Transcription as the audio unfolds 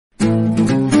Hello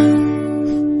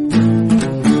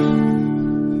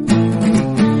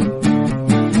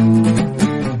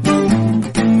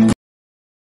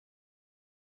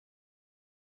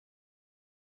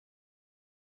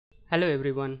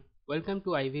everyone, welcome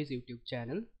to Ivy's YouTube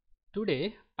channel.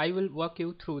 Today I will walk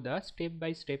you through the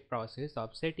step-by-step process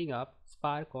of setting up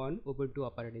Spark on Ubuntu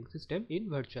operating system in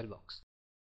VirtualBox.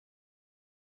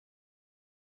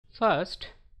 First,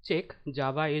 check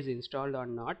Java is installed or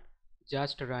not.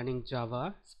 Just running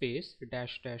java space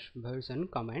 -- version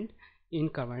command in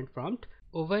command prompt.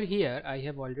 Over here I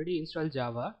have already installed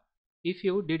Java. If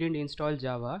you didn't install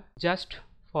Java, just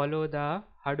follow the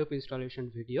Hadoop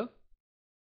installation video.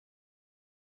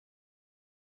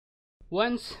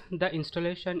 Once the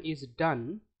installation is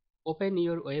done, open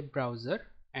your web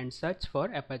browser and search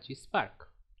for Apache Spark.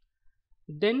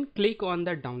 Then click on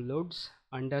the downloads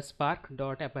under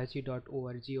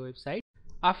spark.apache.org website.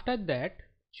 After that,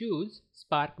 choose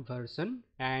Spark version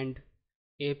and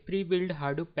a pre-built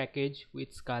Hadoop package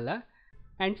with Scala,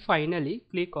 and finally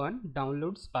click on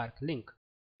download Spark link.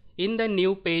 In the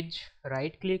new page,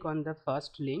 right click on the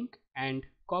first link and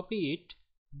copy it,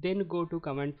 then go to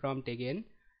command prompt again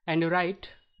and write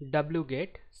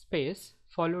wget space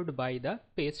followed by the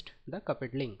paste the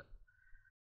copied link.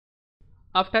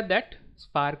 After that,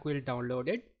 Spark will download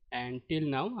it, and till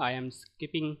now I am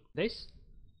skipping this.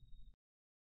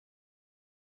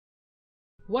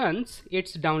 Once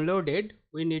it's downloaded,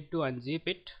 we need to unzip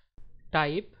it.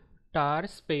 Type tar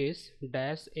space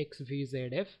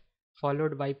 -xvzf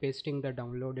followed by pasting the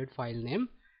downloaded file name.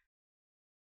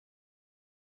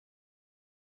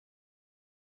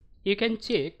 You can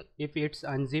check if it's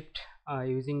unzipped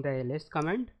using the ls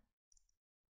command.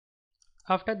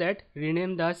 After that,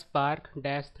 rename the Spark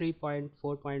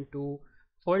 -3.4.2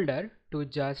 folder to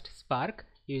just Spark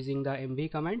using the mv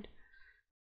command.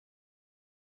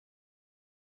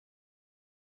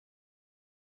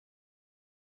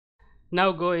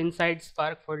 Now go inside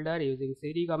Spark folder using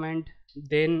cd command,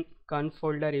 then conf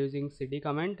folder using cd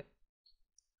command.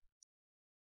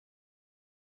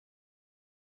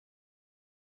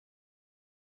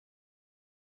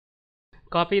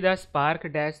 Copy the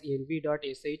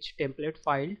spark-env.sh template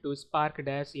file to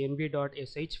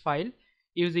spark-env.sh file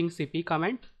using cp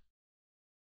command.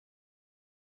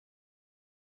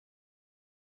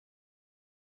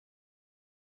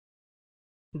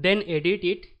 Then edit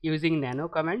it using nano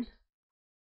command.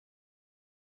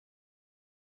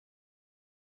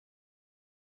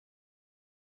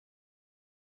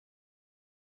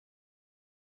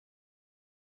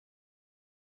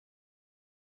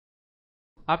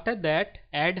 After that,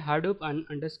 add Hadoop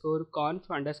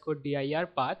 _conf_dir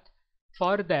path.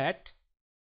 For that,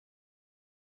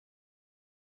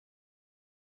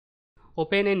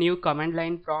 open a new command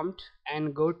line prompt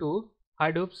and go to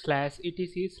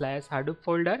Hadoop/etc/Hadoop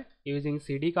folder using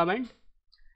cd command.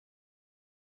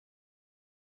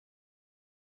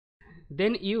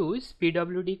 Then use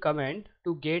pwd command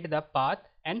to get the path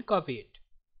and copy it.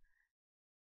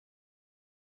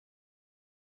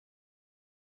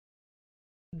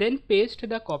 Then paste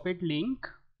the copied link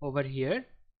over here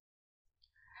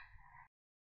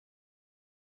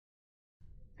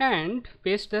and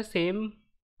paste the same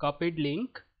copied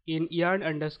link in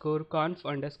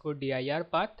yarn_conf_dir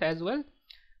path as well.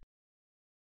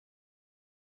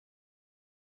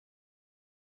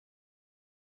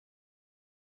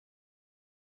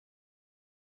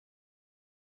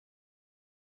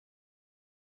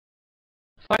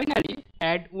 Finally,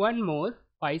 add one more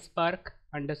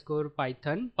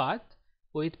pyspark_python path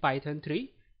with Python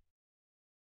 3.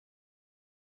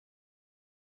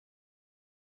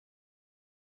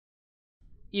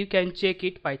 You can check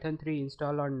it Python 3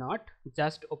 install or not.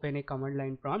 Just open a command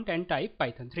line prompt and type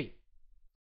Python 3.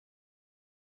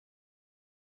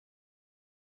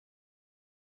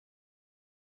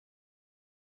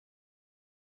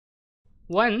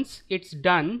 Once it's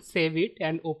done, save it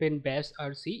and open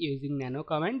bashrc using nano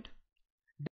command.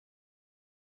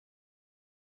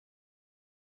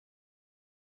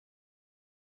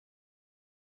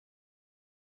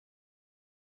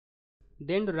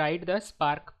 Then write the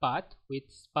Spark path with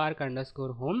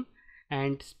spark_home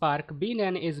and Spark bin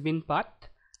and sbin path.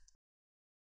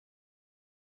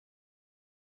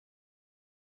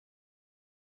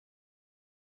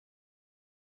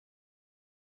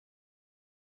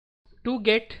 To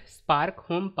get Spark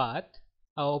home path,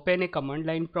 open a command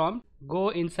line prompt, go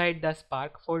inside the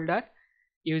Spark folder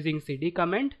using cd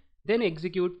command, then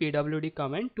execute pwd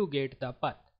command to get the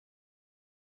path.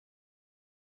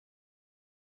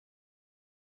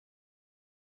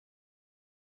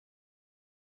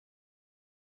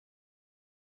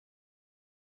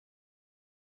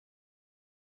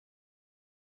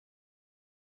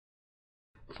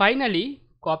 Finally,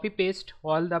 copy paste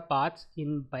all the paths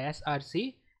in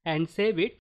bashrc and save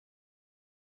it.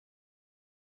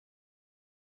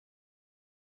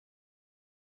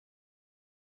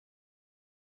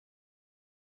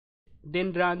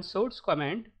 Then run source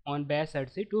command on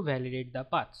bashrc to validate the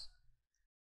paths.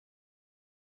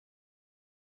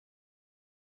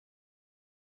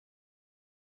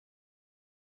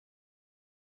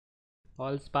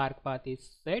 All Spark path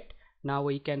is set. Now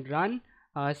we can run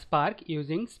Spark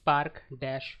using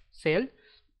spark-shell,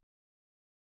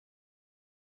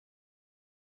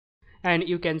 and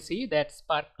you can see that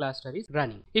Spark cluster is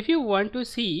running. If you want to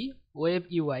see web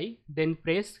UI, then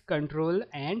press Ctrl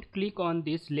and click on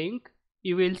this link.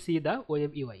 You will see the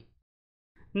web UI.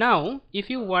 Now if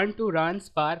you want to run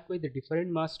Spark with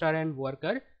different master and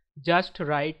worker, just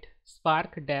write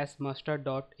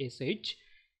spark-master.sh.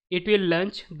 It will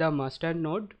launch the master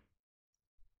node.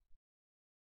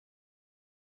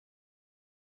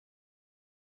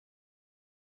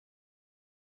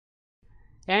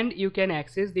 And you can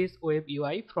access this web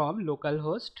UI from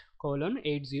localhost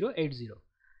 :8080.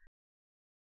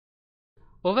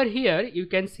 Over here you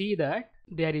can see that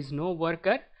there is no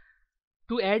worker.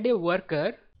 To add a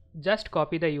worker, just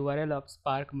copy the URL of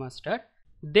Spark master,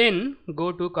 then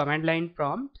go to command line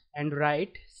prompt and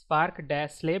write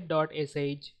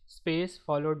spark-slave.sh space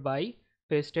followed by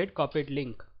pasted copied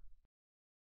link.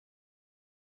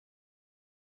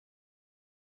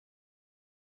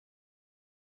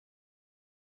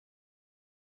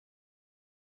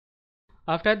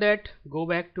 After that, go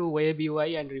back to web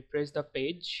UI and refresh the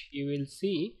page. You will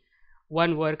see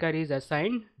one worker is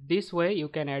assigned. This way you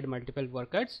can add multiple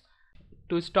workers.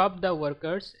 To stop the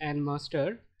workers and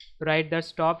master, write the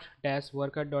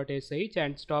stop-worker.sh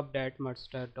and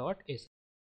stop-master.sh.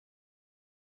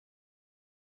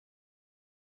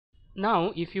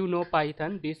 Now if you know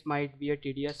Python, this might be a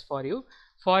tedious for you.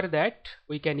 For that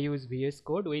we can use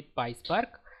vscode with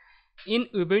pyspark. In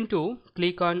Ubuntu,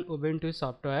 click on Ubuntu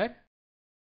software,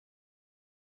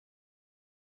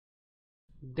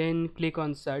 then click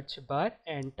on search bar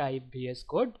and type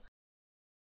vscode.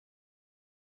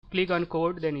 Click on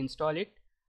code, then install it.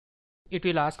 It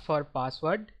will ask for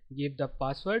password. Give the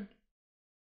password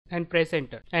and press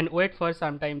enter and wait for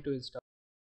some time to install.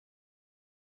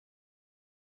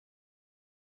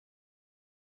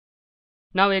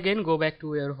 Now again go back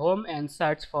to your home and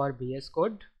search for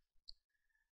vscode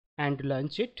and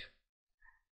launch it.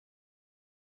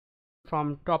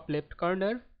 From top left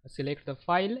corner, select the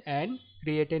file and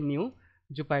create a new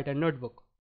Jupyter notebook.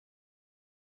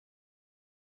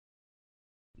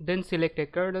 Then select a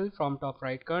kernel from top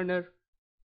right corner.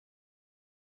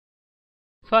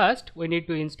 First we need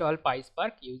to install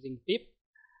pyspark using pip.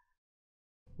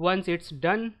 Once it's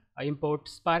done, import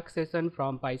spark session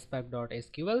from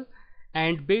pyspark.sql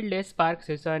and build a spark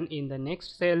session in the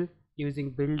next cell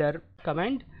using builder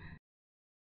command.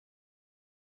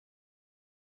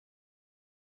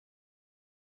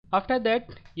 After that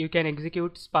you can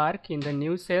execute Spark in the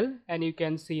new cell and you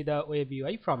can see the web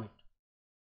UI from it.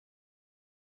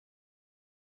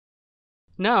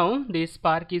 Now this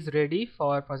Spark is ready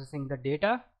for processing the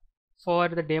data. For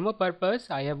the demo purpose,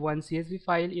 I have one CSV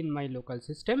file in my local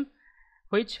system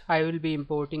which I will be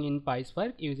importing in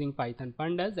PySpark using Python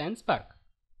pandas and Spark.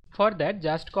 For that,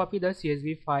 just copy the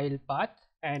CSV file path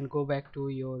and go back to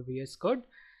your VS Code.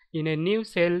 In a new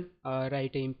cell,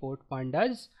 write import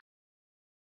pandas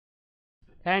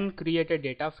and create a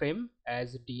data frame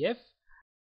as df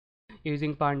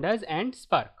using pandas and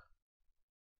Spark.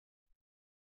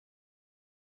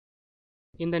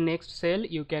 In the next cell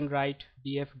you can write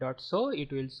df.show.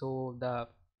 It will show the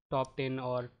top 10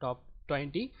 or top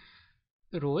 20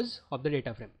 rows of the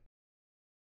data frame.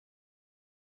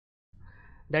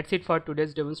 That's it for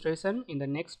today's demonstration. In the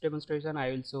next demonstration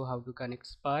I will show how to connect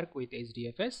Spark with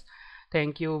HDFS.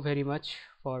 Thank you very much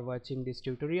for watching this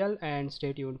tutorial and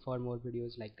stay tuned for more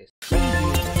videos like this.